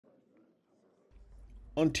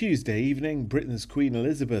On Tuesday evening, Britain's Queen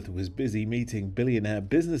Elizabeth was busy meeting billionaire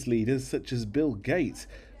business leaders such as Bill Gates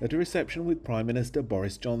at a reception with Prime Minister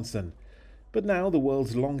Boris Johnson. But now the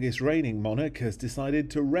world's longest reigning monarch has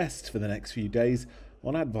decided to rest for the next few days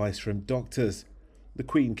on advice from doctors. The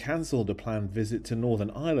Queen cancelled a planned visit to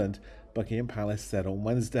Northern Ireland, Buckingham Palace said on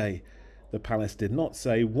Wednesday. The palace did not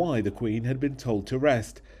say why the Queen had been told to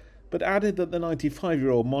rest, but added that the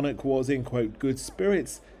 95-year-old monarch was in, quote, good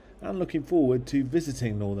spirits and looking forward to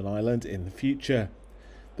visiting Northern Ireland in the future.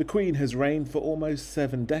 The Queen has reigned for almost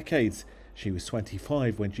 7 decades. She was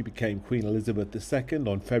 25 when she became Queen Elizabeth II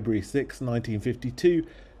on February 6, 1952,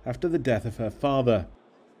 after the death of her father.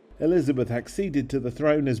 Elizabeth acceded to the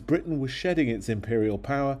throne as Britain was shedding its imperial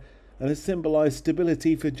power and has symbolised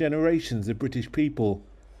stability for generations of British people.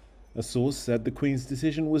 A source said the Queen's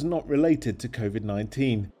decision was not related to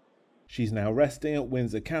COVID-19. She's now resting at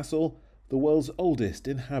Windsor Castle, the world's oldest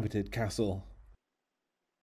inhabited castle.